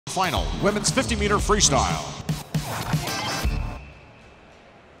Final, women's 50-meter freestyle.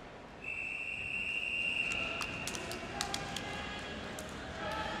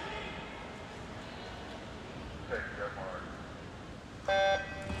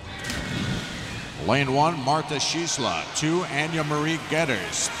 Lane 1, Martha Schiesla. 2, Anya Marie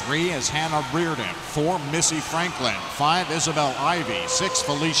Getters. 3 is Hannah Reardon. 4, Missy Franklin. 5, Isabel Ivy. 6,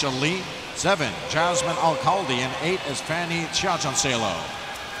 Felicia Lee. 7, Jasmine Alcalde. And 8 is Fanny Chiachancelo.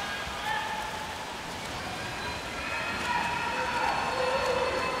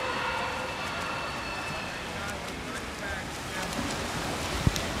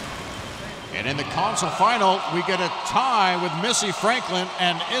 And in the console final, we get a tie with Missy Franklin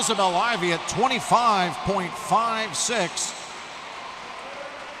and Isabel Ivy at 25.56.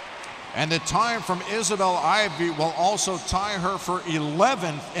 And the time from Isabel Ivy will also tie her for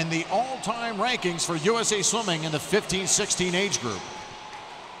 11th in the all-time rankings for USA Swimming in the 15-16 age group.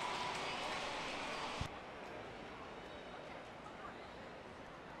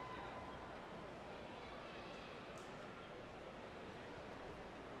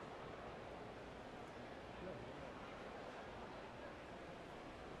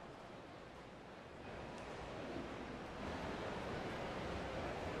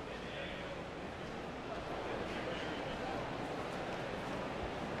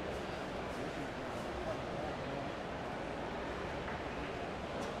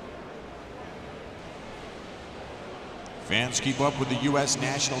 Fans keep up with the U.S.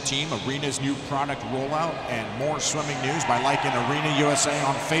 national team, Arena's new product rollout, and more swimming news by liking Arena USA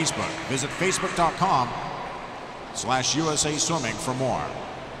on Facebook. Visit facebook.com/USA Swimming for more.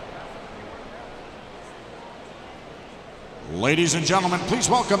 Ladies and gentlemen, please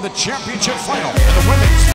welcome the championship final in the women's